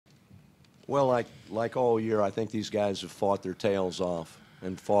Well, like all year, I think these guys have fought their tails off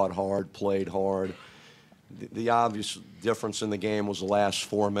and fought hard, played hard. The obvious difference in the game was the last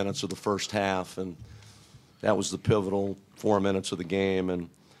 4 minutes of the first half, and that was the pivotal 4 minutes of the game. And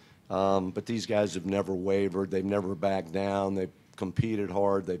but these guys have never wavered. They've never backed down. They've competed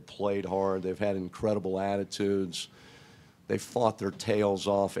hard. They've played hard. They've had incredible attitudes. They fought their tails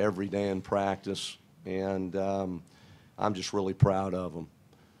off every day in practice, and I'm just really proud of them.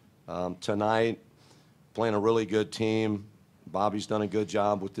 Tonight, playing a really good team. Bobby's done a good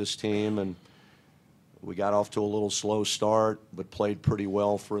job with this team, and we got off to a little slow start, but played pretty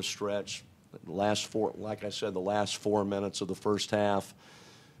well for a stretch. Like I said, the last 4 minutes of the first half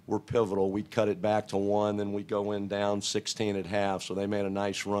were pivotal. We'd cut it back to 1, then we'd go in down 16 at half. So they made a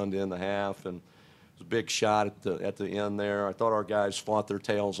nice run to end the half, and it was a big shot at the end there. I thought our guys fought their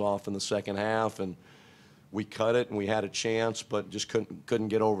tails off in the second half, and we cut it, and we had a chance, but just couldn't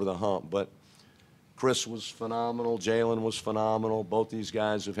get over the hump. But Kris was phenomenal. Jaylen was phenomenal. Both these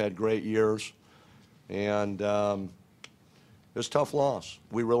guys have had great years. And it was a tough loss.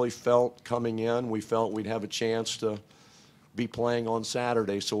 We really felt coming in, we felt we'd have a chance to be playing on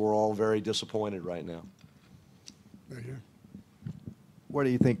Saturday, so we're all very disappointed right now. Right here. What do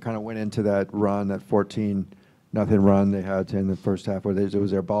you think kind of went into that run, that 14-0 run they had in the first half?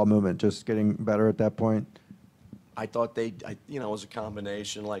 Was their ball movement just getting better at that point? I thought it was a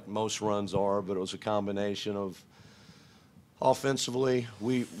combination, like most runs are, but it was a combination of offensively,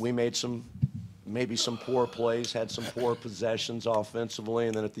 we made maybe some poor plays, had some poor possessions offensively,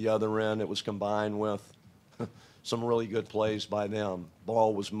 and then at the other end it was combined with some really good plays by them.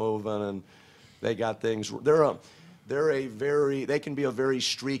 Ball was moving, and they got things. They can be a very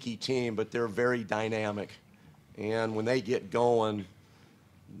streaky team, but they're very dynamic, and when they get going,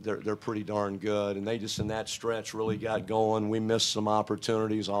 they're pretty darn good. And they just in that stretch really got going. We missed some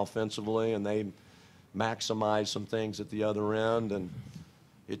opportunities offensively, and they maximized some things at the other end, and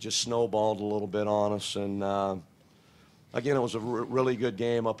it just snowballed a little bit on us. And again, it was a really good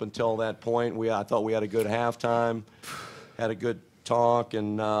game up until that point. I thought we had a good halftime, had a good talk,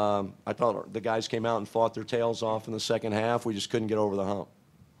 and I thought the guys came out and fought their tails off in the second half. We just couldn't get over the hump.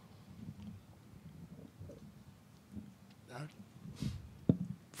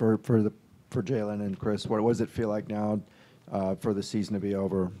 For Jaylen and Kris, what does it feel like now for the season to be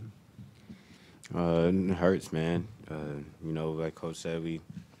over? It hurts, man. Like Coach said, we're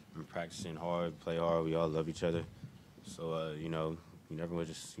practicing hard, play hard. We all love each other. So, you never want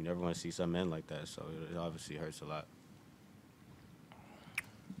to see something end like that. So it obviously hurts a lot.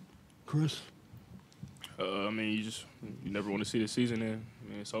 Kris? You never want to see the season end.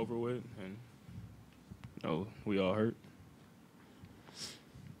 It's over with, and we all hurt.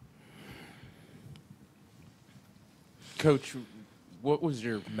 Coach, what was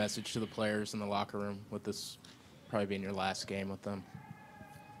your message to the players in the locker room with this probably being your last game with them?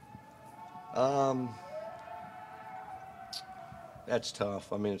 That's tough.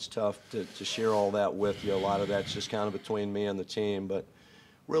 It's tough to share all that with you. A lot of that's just kind of between me and the team, but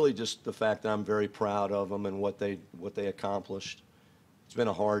really just the fact that I'm very proud of them and what they accomplished. It's been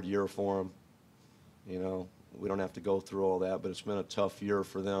a hard year for them. We don't have to go through all that, but it's been a tough year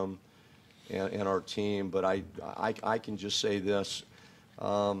for them and our team. But I can just say this.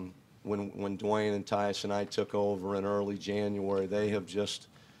 When Dwayne and Tyus and I took over in early January, they've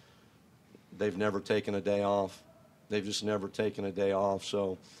never taken a day off. They've just never taken a day off.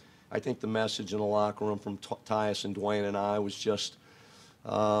 So I think the message in the locker room from Tyus and Dwayne and I was just,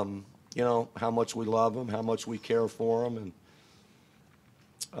 how much we love them, how much we care for them,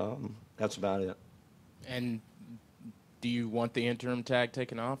 and that's about it. And do you want the interim tag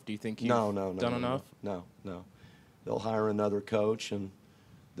taken off? Do you think you've done enough? No. They'll hire another coach, and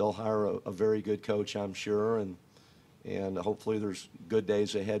they'll hire a very good coach, I'm sure, and hopefully there's good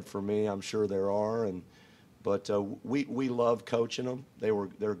days ahead for me. I'm sure there are, but we love coaching them.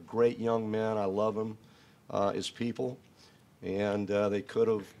 They're great young men. I love them as people, and they could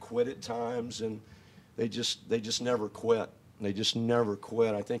have quit at times, and they just never quit. They just never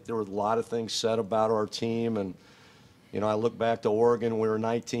quit. I think there were a lot of things said about our team, and I look back to Oregon. We were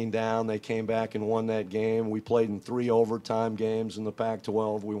 19 down. They came back and won that game. We played in 3 overtime games in the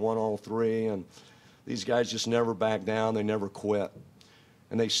Pac-12. We won all 3, and these guys just never backed down. They never quit,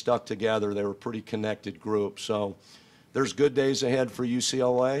 and they stuck together. They were a pretty connected group. So there's good days ahead for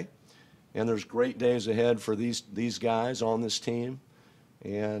UCLA, and there's great days ahead for these guys on this team.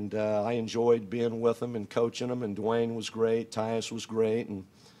 And I enjoyed being with them and coaching them, and Dwayne was great, Tyus was great, and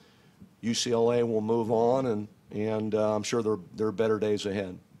UCLA will move on, and I'm sure there are better days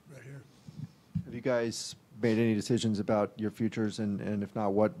ahead. Right here. Have you guys made any decisions about your futures, and if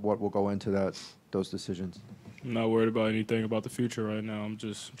not, what will go into those decisions? I'm not worried about anything about the future right now. I'm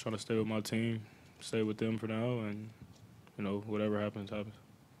just trying to stay with my team, stay with them for now, and whatever happens, happens.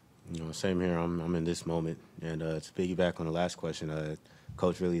 Same here. I'm in this moment, and to piggyback on the last question,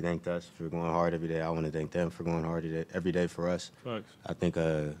 Coach really thanked us for going hard every day. I want to thank them for going hard every day for us. Facts. I think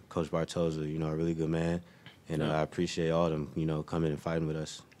Coach Bartow is a really good man, and I appreciate all of them coming and fighting with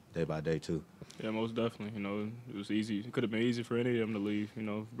us day by day too. Yeah, most definitely. It was easy. It could have been easy for any of them to leave.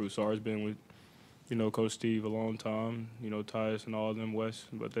 Broussard's been with Coach Steve a long time. Tyus and all of them, Wes,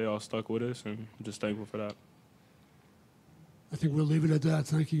 but they all stuck with us, and I'm just thankful for that. I think we'll leave it at that.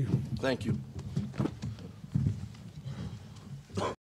 Thank you. Thank you.